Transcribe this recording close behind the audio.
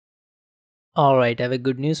Alright, I have a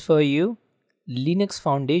good news for you. Linux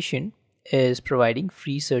Foundation is providing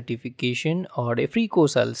free certification or a free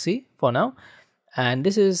course, I'll say for now. And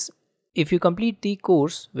this is if you complete the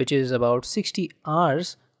course, which is about 60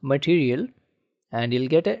 hours material, and you'll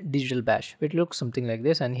get a digital badge. It looks something like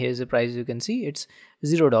this, and here's the price. You can see it's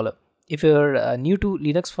 $0. If you're new to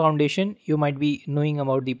Linux Foundation, you might be knowing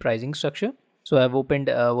about the pricing structure. So I've opened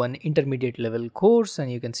one intermediate level course,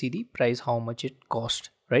 and you can see the price, how much it cost,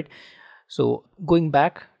 right? So going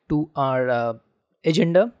back to our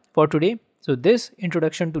agenda for today. So this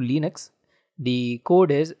introduction to Linux, the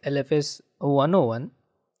code is LFS101.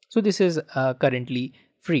 So this is currently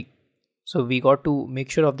free. So we got to make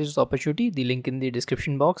sure of this opportunity. The link in the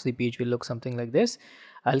description box. The page will look something like this.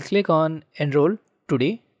 I'll click on enroll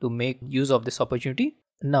today to make use of this opportunity.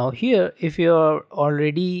 Now here, if you're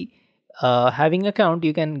already having account,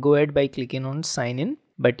 you can go ahead by clicking on sign in.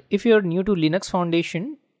 But if you're new to Linux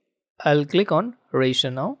Foundation, I'll click on register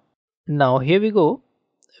now. Now here we go.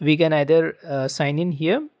 We can either sign in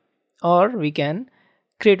here, or we can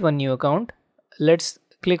create one new account. Let's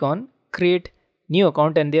click on create new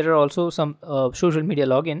account, and there are also some social media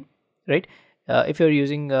login, right? If you're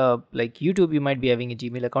using like YouTube, you might be having a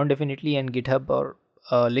Gmail account definitely, and GitHub or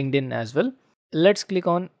LinkedIn as well. Let's click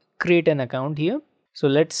on create an account here. So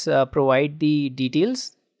let's provide the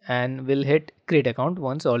details, and we'll hit create account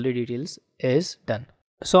once all the details is done.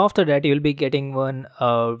 So after that, you'll be getting one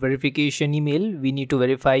verification email. We need to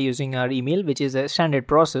verify using our email, which is a standard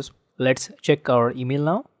process. Let's check our email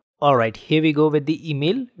now. Alright, here we go with the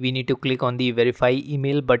email. We need to click on the verify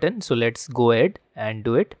email button. So let's go ahead and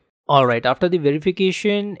do it. Alright, after the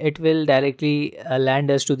verification, it will directly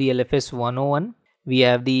land us to the LFS 101. We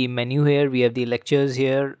have the menu here. We have the lectures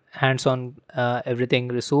here. Hands-on everything.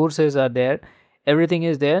 Resources are there. Everything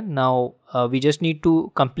is there. Now we just need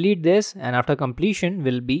to complete this, and after completion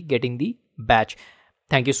we'll be getting the badge.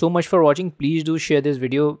 Thank you so much for watching. Please do share this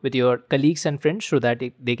video with your colleagues and friends so that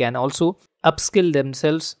they can also upskill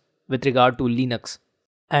themselves with regard to Linux.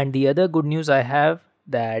 And the other good news I have,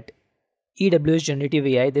 that AWS Generative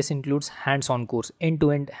AI, this includes hands-on course,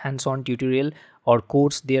 end-to-end hands-on tutorial or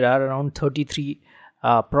course. There are around 33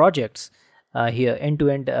 projects here.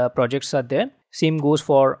 End-to-end projects are there. Same goes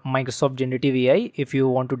for Microsoft Generative AI. If you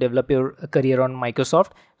want to develop your career on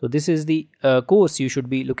Microsoft, so this is the course you should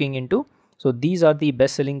be looking into. So these are the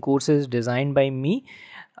best-selling courses designed by me,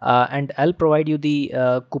 and I'll provide you the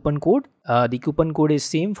coupon code. The coupon code is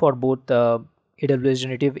same for both AWS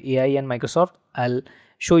Generative AI and Microsoft. I'll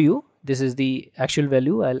show you. This is the actual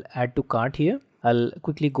value. I'll add to cart here. I'll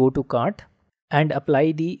quickly go to cart and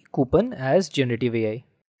apply the coupon as Generative AI.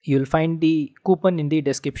 You'll find the coupon in the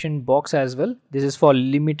description box as well. This is for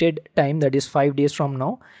limited time, that is 5 days from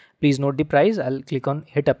now. Please note the price. I'll click on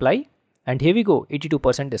hit apply, and here we go,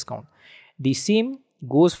 82% discount. The same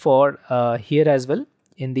goes for here as well.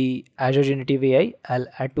 In the Azure Generative AI, I'll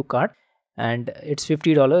add to cart, and it's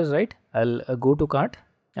 $50, right? I'll go to cart,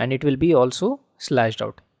 and it will be also slashed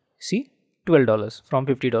out. See, $12 from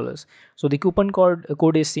 $50. So the coupon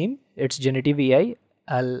code is same. It's Generative AI.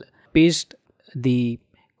 I'll paste the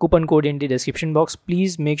coupon code in the description box.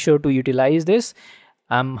 Please make sure to utilize this.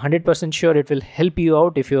 I'm 100% sure it will help you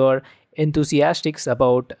out if you are enthusiastic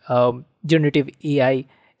about generative AI,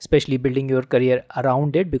 especially building your career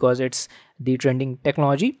around it, because it's the trending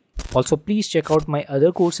technology. Also, please check out my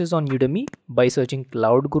other courses on Udemy by searching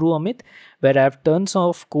Cloud Guru Amit, where I have tons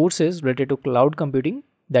of courses related to cloud computing,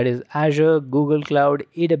 that is Azure, Google Cloud,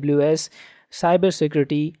 AWS,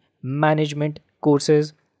 cybersecurity, management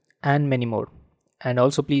courses, and many more. And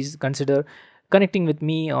also please consider connecting with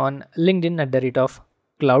me on LinkedIn at the rate of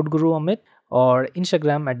Cloud Guru Amit, or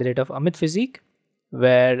Instagram at the rate of Amit Physique,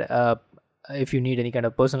 where if you need any kind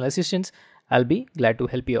of personal assistance, I'll be glad to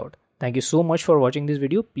help you out. Thank you so much for watching this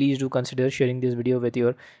video. Please do consider sharing this video with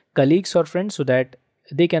your colleagues or friends so that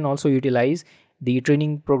they can also utilize the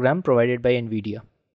training program provided by NVIDIA.